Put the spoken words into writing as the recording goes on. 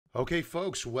Okay,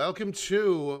 folks, welcome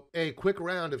to a quick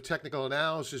round of technical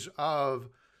analysis of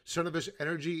Cenovus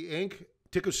Energy Inc.,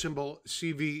 ticker symbol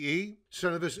CVE.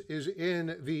 Cenovus is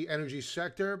in the energy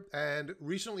sector and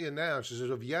recently announced, as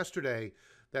of yesterday,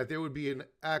 that there would be an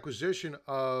acquisition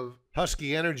of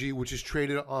Husky Energy, which is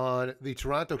traded on the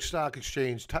Toronto Stock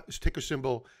Exchange, ticker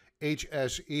symbol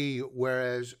HSE,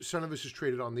 whereas Cenovus is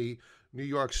traded on the New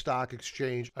York Stock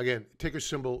Exchange, again, ticker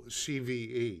symbol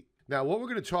CVE. Now, what we're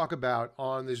going to talk about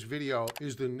on this video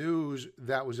is the news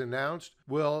that was announced.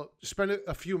 We'll spend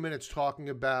a few minutes talking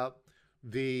about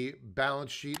the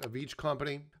balance sheet of each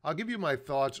company. I'll give you my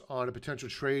thoughts on a potential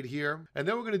trade here, and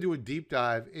then we're going to do a deep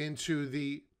dive into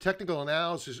the technical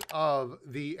analysis of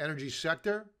the energy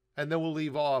sector, and then we'll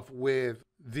leave off with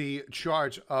the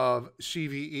charts of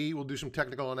CVE. We'll do some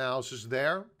technical analysis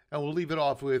there, and we'll leave it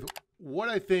off with what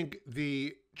I think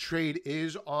the trade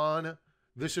is on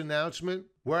this announcement,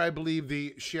 where I believe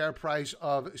the share price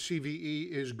of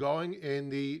CVE is going in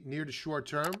the near to short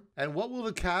term, and what will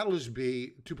the catalyst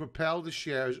be to propel the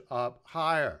shares up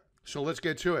higher. So let's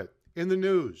get to it. In the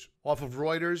news, off of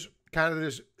Reuters,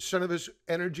 Canada's Cenovus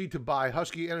Energy to buy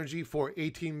Husky Energy for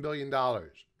 $18 billion.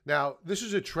 Now, this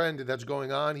is a trend that's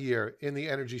going on here in the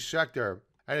energy sector,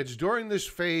 and it's during this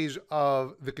phase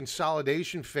of the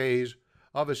consolidation phase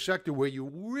of a sector where you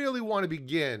really want to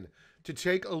begin to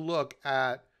take a look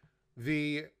at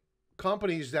the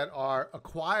companies that are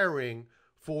acquiring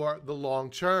for the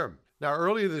long term. Now,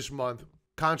 earlier this month,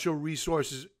 Concho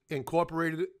Resources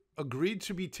Incorporated agreed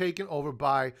to be taken over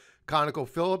by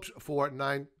ConocoPhillips for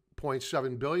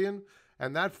 $9.7 billion,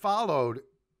 and that followed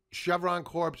Chevron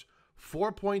Corp's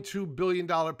 $4.2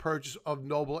 billion purchase of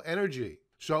Noble Energy.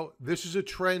 So this is a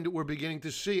trend we're beginning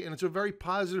to see, and it's a very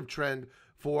positive trend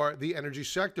for the energy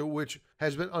sector, which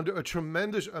has been under a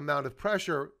tremendous amount of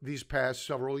pressure these past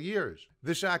several years.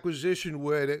 This acquisition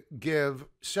would give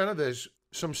Cenovus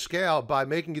some scale by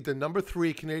making it the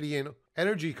 #3 Canadian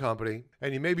energy company.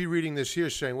 And you may be reading this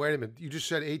here saying, wait a minute, you just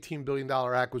said $18 billion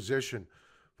acquisition.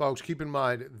 Folks, keep in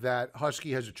mind that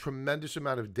Husky has a tremendous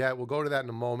amount of debt. We'll go to that in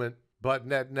a moment. But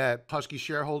net, Husky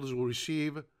shareholders will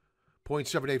receive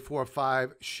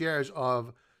 0.7845 shares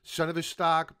of Cenovus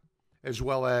stock, as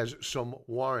well as some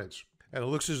warrants. And it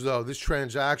looks as though this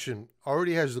transaction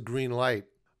already has the green light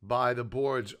by the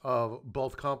boards of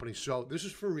both companies. So this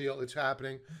is for real. It's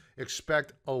happening.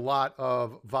 Expect a lot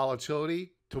of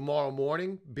volatility tomorrow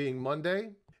morning, being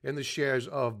Monday, in the shares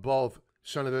of both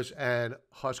Cenovus and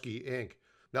Husky Inc.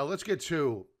 Now let's get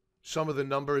to some of the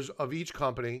numbers of each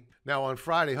company. Now on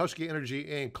Friday, Husky Energy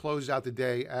Inc. closed out the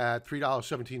day at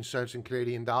 $3.17 in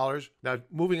Canadian dollars. Now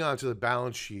moving on to the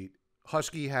balance sheet,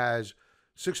 Husky has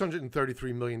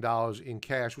 $633 million in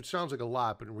cash, which sounds like a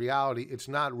lot, but in reality, it's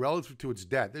not relative to its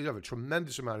debt. They have a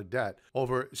tremendous amount of debt,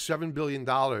 over $7 billion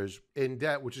in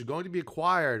debt, which is going to be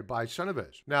acquired by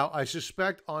Cenovus. Now, I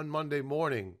suspect on Monday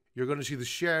morning, you're going to see the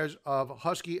shares of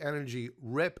Husky Energy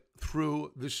rip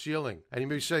through the ceiling. And you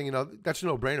may be saying, you know, that's a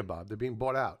no-brainer, Bob. They're being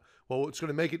bought out. Well, what's going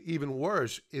to make it even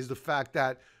worse is the fact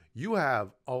that you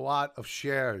have a lot of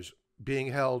shares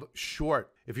being held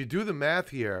short. If you do the math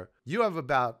here, you have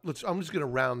about, I'm just going to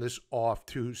round this off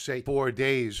to say 4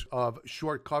 days of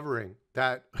short covering.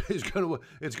 That is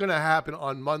it's going to happen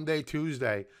on Monday,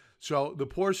 Tuesday. So the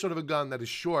poor son of a gun that is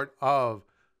short of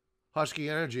Husky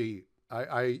Energy,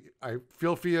 I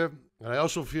feel for you, and I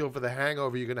also feel for the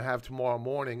hangover you're going to have tomorrow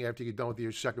morning after you're done with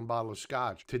your second bottle of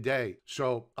scotch today.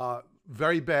 So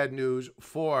very bad news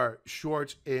for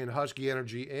shorts in Husky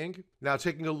Energy Inc. Now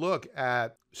taking a look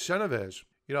at Cenovus,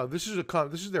 you know, this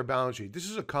is their balance sheet. This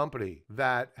is a company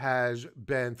that has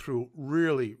been through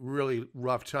really, really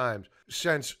rough times.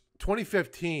 Since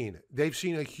 2015, they've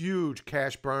seen a huge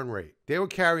cash burn rate. They were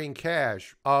carrying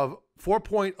cash of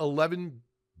 $4.11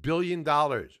 billion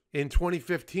in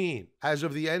 2015. As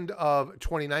of the end of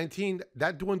 2019,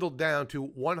 that dwindled down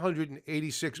to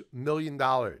 $186 million.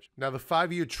 Now, the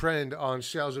 5-year trend on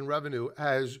sales and revenue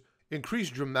has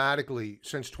increased dramatically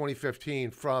since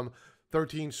 2015 from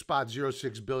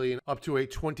 $13.06 billion up to a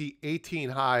 2018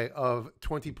 high of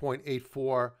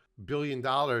 $20.84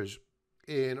 billion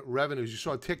in revenues. You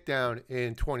saw a tick down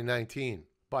in 2019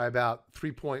 by about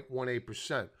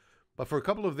 3.18%. But for a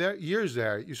couple of years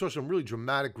there, you saw some really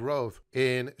dramatic growth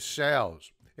in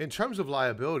sales. In terms of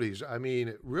liabilities, I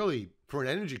mean, really, for an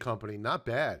energy company, not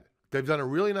bad. They've done a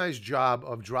really nice job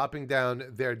of dropping down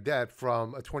their debt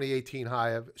from a 2018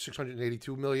 high of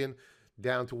 $682 million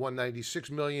down to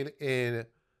 $196 million in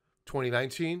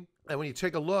 2019. And when you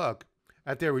take a look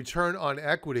at their return on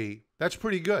equity, that's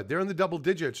pretty good. They're in the double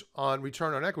digits on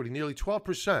return on equity, nearly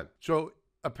 12%. So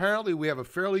apparently we have a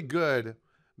fairly good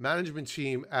management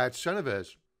team at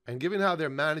Cenovus And given how they're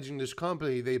managing this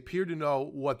company, they appear to know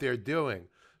what they're doing.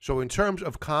 So in terms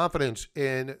of confidence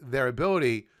in their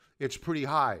ability, it's pretty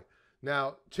high.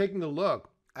 Now, taking a look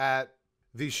at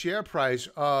the share price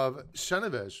of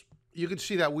Cenovus, you can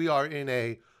see that we are in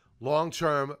a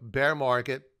long-term bear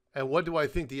market. And what do I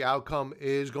think the outcome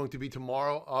is going to be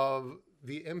tomorrow of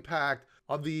the impact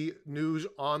of the news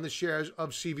on the shares of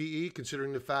CVE,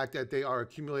 considering the fact that they are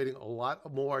accumulating a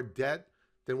lot more debt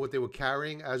than what they were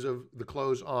carrying as of the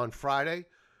close on Friday?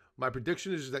 My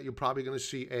prediction is that you're probably going to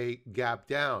see a gap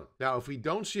down. Now, if we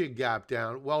don't see a gap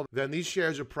down, well, then these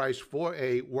shares are priced for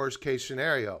a worst case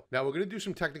scenario. Now, we're going to do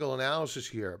some technical analysis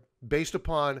here based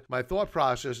upon my thought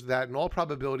process that in all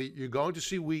probability, you're going to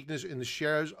see weakness in the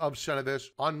shares of Cenovus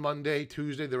on Monday,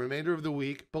 Tuesday, the remainder of the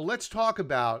week. But let's talk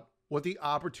about what the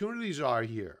opportunities are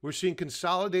here. We're seeing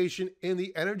consolidation in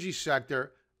the energy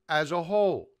sector as a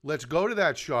whole. Let's go to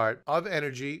that chart of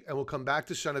energy, and we'll come back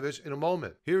to Cenovus in a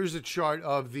moment. Here's the chart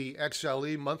of the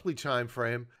XLE monthly time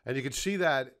frame, and you can see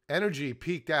that energy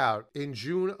peaked out in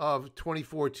June of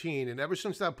 2014, and ever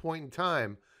since that point in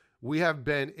time, we have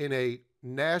been in a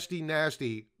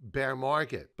nasty bear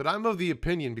market. But I'm of the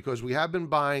opinion, because we have been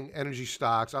buying energy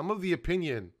stocks, I'm of the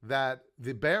opinion that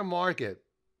the bear market,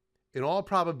 in all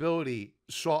probability,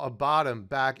 saw a bottom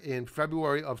back in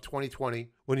February of 2020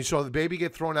 when you saw the baby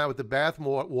get thrown out with the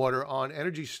bathwater on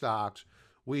energy stocks.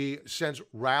 We since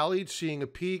rallied, seeing a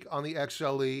peak on the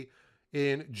XLE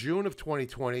in June of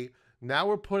 2020. Now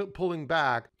we're pulling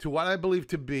back to what I believe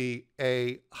to be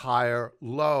a higher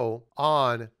low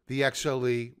on the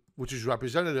XLE, which is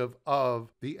representative of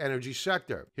the energy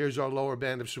sector. Here's our lower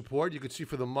band of support. You can see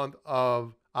for the month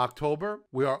of October,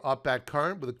 we are up at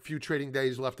current with a few trading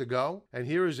days left to go. And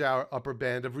here is our upper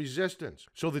band of resistance.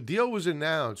 So the deal was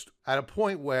announced at a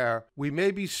point where we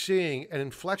may be seeing an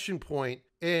inflection point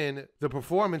in the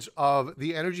performance of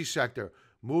the energy sector,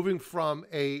 moving from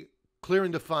a clear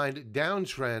and defined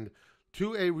downtrend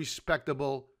to a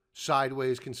respectable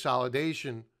sideways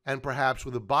consolidation, and perhaps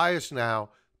with a bias now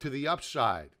to the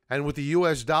upside. And with the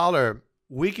US dollar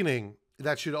weakening,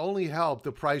 that should only help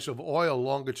the price of oil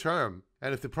longer term.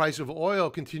 And if the price of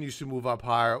oil continues to move up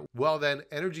higher, well, then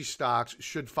energy stocks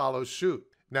should follow suit.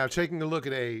 Now, taking a look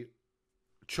at a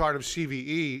chart of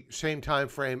CVE, same time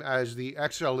frame as the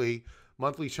XLE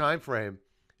monthly time frame,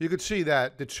 you could see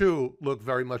that the two look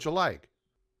very much alike.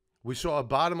 We saw a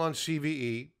bottom on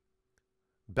CVE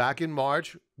back in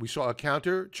March. We saw a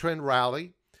counter trend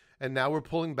rally, and now we're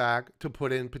pulling back to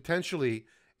put in potentially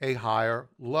a higher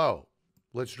low.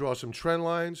 Let's draw some trend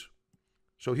lines.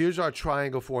 So here's our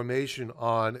triangle formation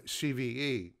on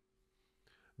CVE.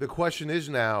 The question is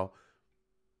now,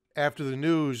 after the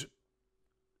news,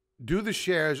 do the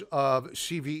shares of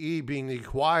CVE being the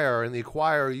acquirer, and the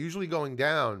acquirer usually going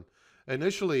down,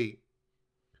 initially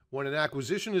when an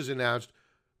acquisition is announced,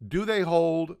 do they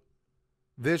hold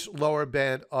this lower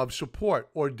band of support,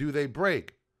 or do they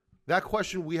break? That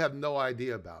question we have no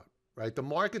idea about, right? The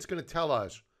market's going to tell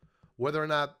us whether or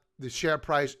not the share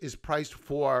price is priced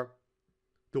for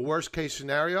the worst case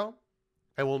scenario,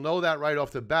 and we'll know that right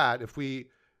off the bat if we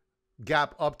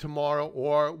gap up tomorrow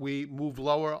or we move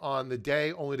lower on the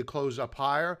day only to close up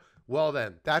higher. Well,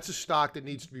 then that's a stock that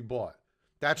needs to be bought.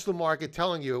 That's the market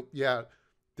telling you, yeah,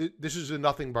 this is a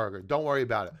nothing burger. Don't worry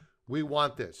about it. We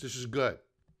want this. This is good.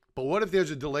 But what if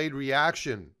there's a delayed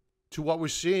reaction to what we're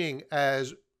seeing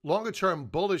as longer term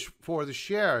bullish for the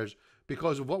shares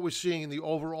because of what we're seeing in the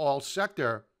overall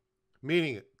sector,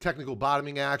 meaning technical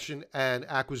bottoming action and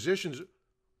acquisitions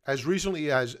as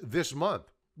recently as this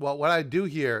month? Well, what I do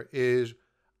here is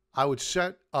I would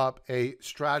set up a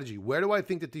strategy. Where do I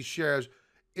think that these shares,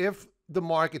 if the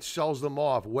market sells them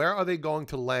off, where are they going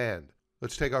to land?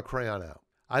 Let's take our crayon out.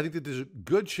 I think that there's a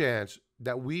good chance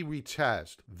that we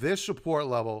retest this support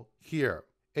level here,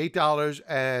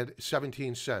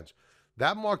 $8.17.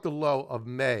 That marked the low of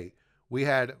May. We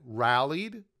had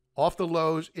rallied off the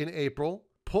lows in April,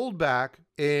 pulled back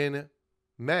in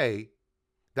May.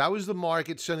 That was the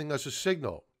market sending us a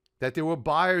signal that there were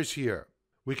buyers here.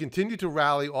 We continued to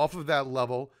rally off of that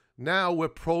level. Now we're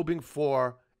probing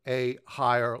for a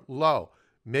higher low.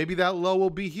 Maybe that low will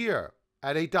be here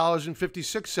at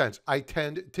 $8.56. I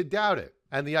tend to doubt it.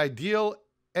 And the ideal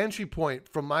entry point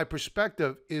from my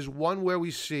perspective is one where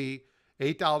we see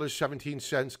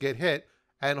 $8.17 get hit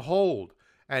and hold.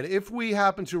 And if we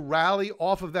happen to rally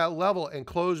off of that level and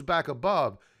close back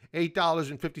above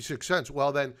 $8.56,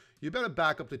 well, then you better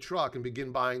back up the truck and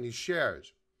begin buying these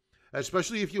shares,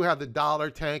 especially if you have the dollar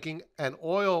tanking and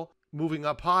oil moving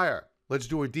up higher. Let's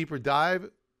do a deeper dive.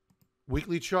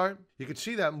 Weekly chart. You can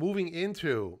see that moving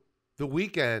into the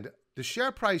weekend, the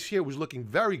share price here was looking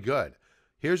very good.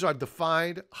 Here's our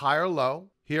defined higher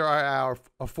low. Here are our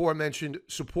aforementioned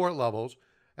support levels.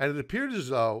 And it appeared as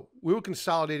though we were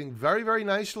consolidating very, very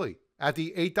nicely at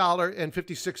the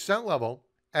 $8.56 level.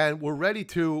 And we're ready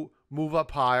to move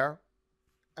up higher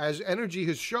as energy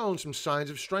has shown some signs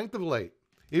of strength of late.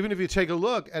 Even if you take a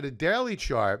look at a daily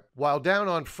chart, while down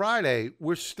on Friday,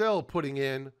 we're still putting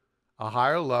in a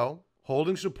higher low,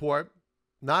 holding support,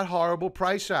 not horrible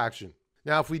price action.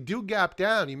 Now, if we do gap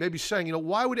down, you may be saying,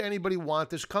 why would anybody want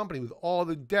this company with all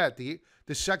the debt? The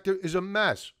sector is a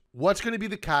mess. What's going to be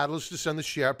the catalyst to send the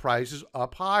share prices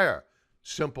up higher?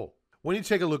 Simple. When you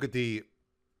take a look at the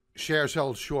shares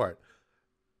held short,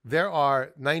 there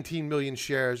are 19 million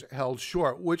shares held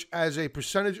short, which as a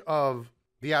percentage of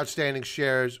the outstanding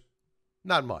shares,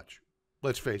 not much.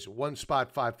 Let's face it,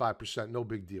 1.55%, no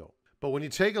big deal. But when you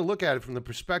take a look at it from the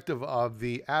perspective of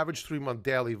the average 3-month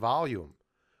daily volume,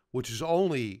 which is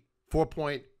only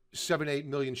 4.78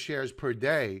 million shares per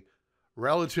day,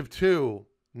 relative to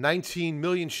 19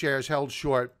 million shares held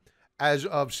short as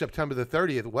of September the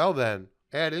 30th, well then,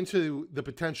 add into the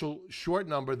potential short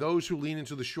number those who lean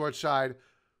into the short side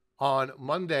on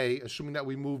Monday, assuming that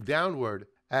we move downward,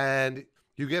 and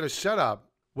you get a setup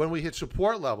when we hit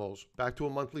support levels, back to a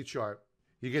monthly chart,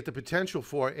 you get the potential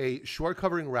for a short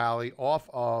covering rally off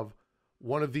of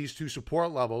one of these two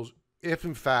support levels if,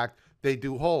 in fact, they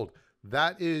do hold.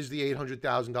 That is the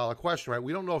 $800,000 question, right?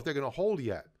 We don't know if they're going to hold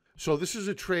yet. So this is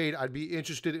a trade I'd be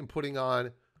interested in putting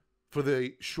on for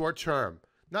the short term.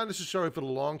 Not necessarily for the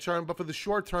long term, but for the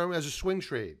short term as a swing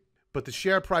trade. But the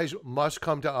share price must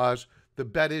come to us. The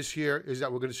bet is here is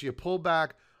that we're going to see a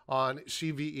pullback on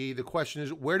CVE. The question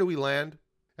is, where do we land?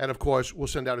 And of course, we'll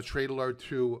send out a trade alert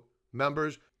to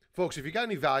members. Folks, if you got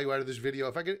any value out of this video,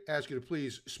 if I could ask you to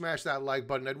please smash that like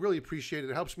button, I'd really appreciate it.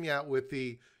 It helps me out with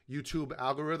the YouTube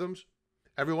algorithms.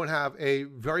 Everyone have a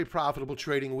very profitable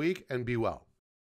trading week and be well.